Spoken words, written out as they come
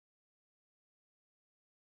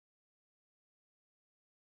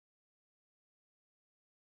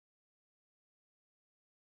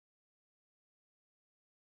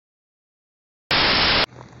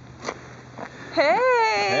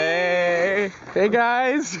Hey! Hey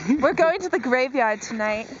guys! We're going to the graveyard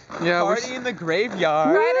tonight. Yeah, Party in the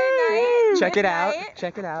graveyard. Friday night. Check it out. midnight.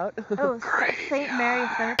 Check it out. Oh, St. Mary's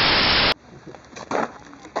Dinner.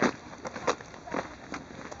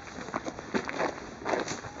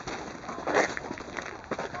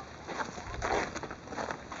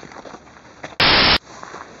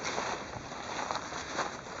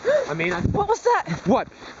 I mean, What was that? What?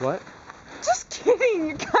 what? Just kidding.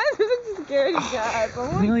 You guys are such a scaredy cat. Oh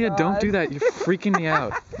my Amelia, God. don't do that. You're freaking me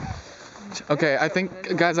out. Okay, I think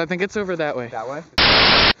it's over that way. That way?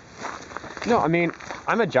 No, I mean,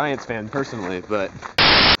 I'm a Giants fan personally, but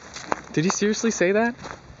Did he seriously say that?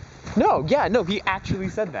 no, he actually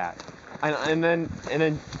said that. And then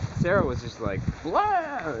Sarah was just like,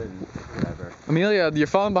 blah, and whatever. Amelia, you're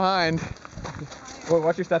falling behind. Whoa,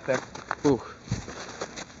 watch your step there. Ooh.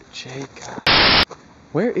 Jacob.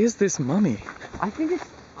 Where is this mummy? I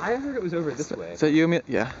heard it was over this way. Is that you, Amelia?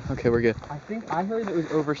 Yeah. Okay, we're good. I heard it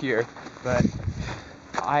was over here, but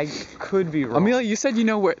I could be wrong. Amelia, you said you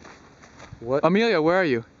know where. What? Amelia, where are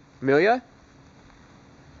you? Amelia?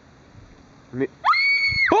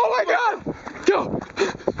 Oh my God! Go!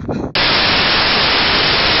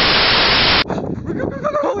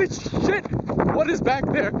 Holy shit! What is back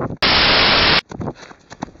there?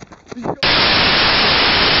 Keep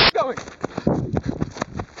going!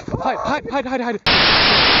 Hide!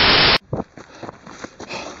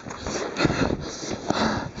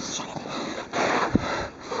 Shut up.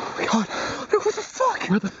 Oh my God! What the fuck?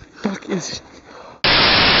 Where the fuck is she?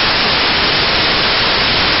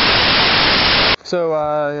 So,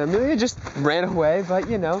 Amelia just ran away, but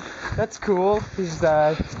you know, that's cool. She's,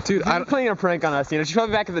 Dude, she's playing a prank on us, you know. She's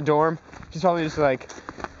probably back at the dorm. She's probably just like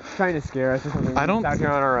trying to scare us or something. I don't- She's out here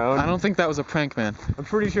on our own. I don't think that was a prank, man. I'm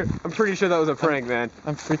pretty sure that was a prank, man.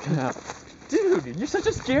 I'm freaking out. Dude, you're such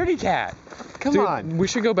a scaredy cat. Come Dude, on. we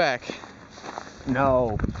should go back.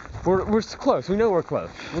 No. We're close. We know we're close.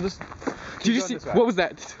 We'll just Did you going see? this way. What was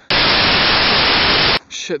that?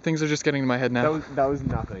 Shit, things are just getting to my head now. that was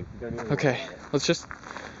nothing. Don't even Okay, let's just.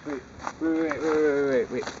 Wait.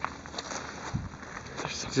 There's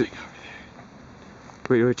something over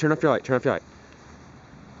there. Wait, turn off your light.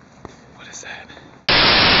 What is that?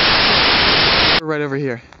 We're right over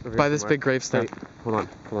here, Over by here this somewhere. big gravestone. Wait, hold on.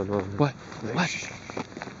 What? Wait, What? shh.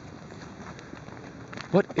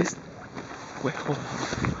 What is? Wait, hold on.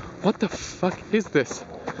 What the fuck is this?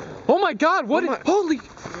 Oh my God! What? Oh is... Holy!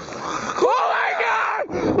 Oh my God!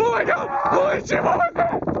 Oh my God! Holy shit! What was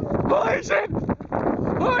that? Holy shit!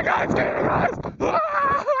 Oh my God! It's getting us!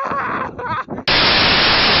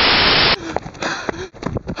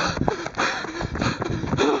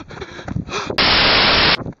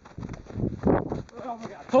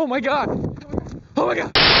 Oh my God! Oh my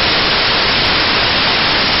God!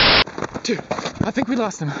 Dude, I think we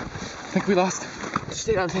lost him.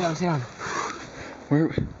 Stay down.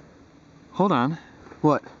 Where? Hold on.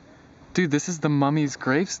 What? Dude, this is the mummy's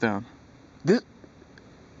gravestone. This?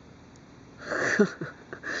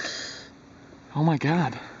 Oh my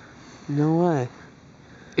God. No way.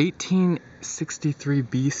 1863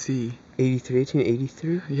 BC.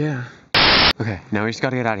 1883? Yeah. Okay, now we just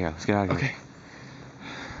gotta get out of here. Let's get out of here. Okay.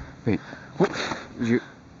 Wait. What?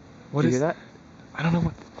 What did you hear that? I don't know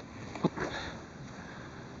what.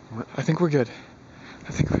 I think we're good.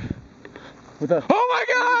 What the? Oh my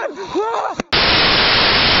God!